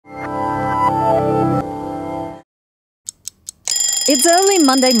It's early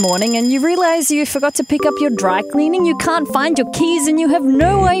Monday morning and you realise you forgot to pick up your dry cleaning, you can't find your keys and you have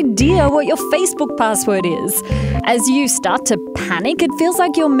no idea what your Facebook password is. As you start to panic, it feels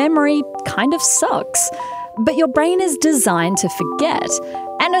like your memory kind of sucks. But your brain is designed to forget,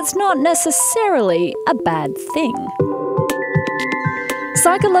 and it's not necessarily a bad thing.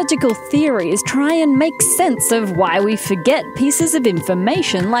 Psychological theories try and make sense of why we forget pieces of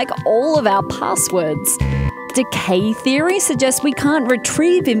information like all of our passwords. Decay theory suggests we can't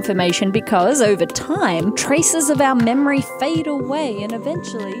retrieve information because, over time, traces of our memory fade away and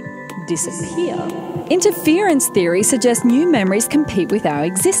eventually disappear. Interference theory suggests new memories compete with our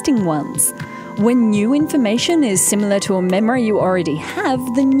existing ones. When new information is similar to a memory you already have,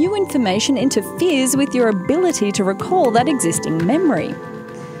 the new information interferes with your ability to recall that existing memory.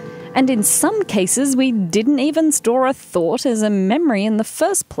 And in some cases, we didn't even store a thought as a memory in the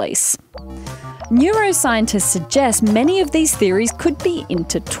first place. Neuroscientists suggest many of these theories could be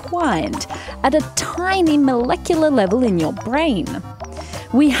intertwined at a tiny molecular level in your brain.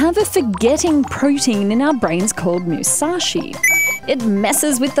 We have a forgetting protein in our brains called musashi. It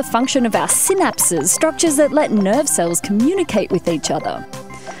messes with the function of our synapses, structures that let nerve cells communicate with each other.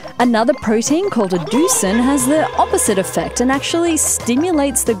 Another protein called adenosine has the opposite effect and actually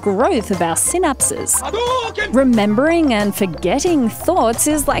stimulates the growth of our synapses. Remembering and forgetting thoughts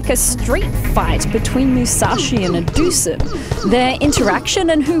is like a street fight between musashi and adenosine. Their interaction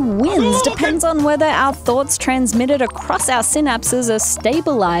and who wins depends on whether our thoughts transmitted across our synapses are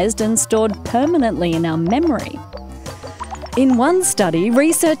stabilized and stored permanently in our memory. In one study,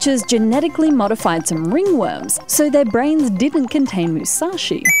 researchers genetically modified some ringworms so their brains didn't contain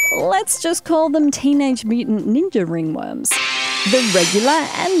musashi. Let's just call them Teenage Mutant Ninja ringworms. The regular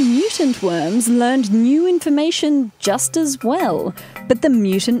and mutant worms learned new information just as well, but the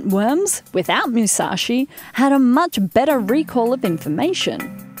mutant worms, without musashi, had a much better recall of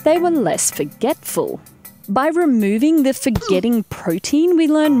information. They were less forgetful. By removing the forgetting protein, we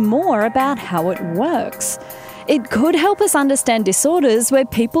learn more about how it works. It could help us understand disorders where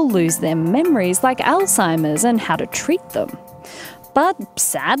people lose their memories, like Alzheimer's, and how to treat them. But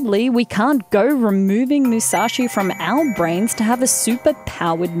sadly, we can't go removing musashi from our brains to have a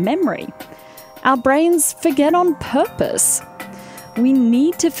super-powered memory. Our brains forget on purpose. We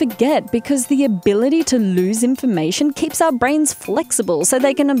need to forget because the ability to lose information keeps our brains flexible so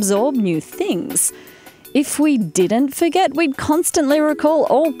they can absorb new things. If we didn't forget, we'd constantly recall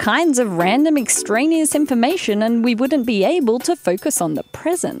all kinds of random extraneous information and we wouldn't be able to focus on the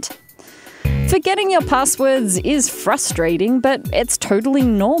present. Forgetting your passwords is frustrating, but it's totally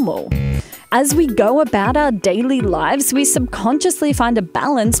normal. As we go about our daily lives, we subconsciously find a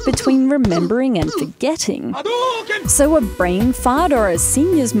balance between remembering and forgetting. So a brain fart or a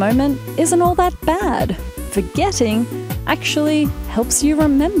senior's moment isn't all that bad. Forgetting actually helps you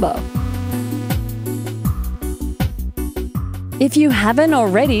remember. If you haven't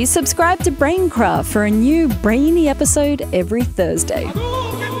already, subscribe to BrainCraft for a new brainy episode every Thursday.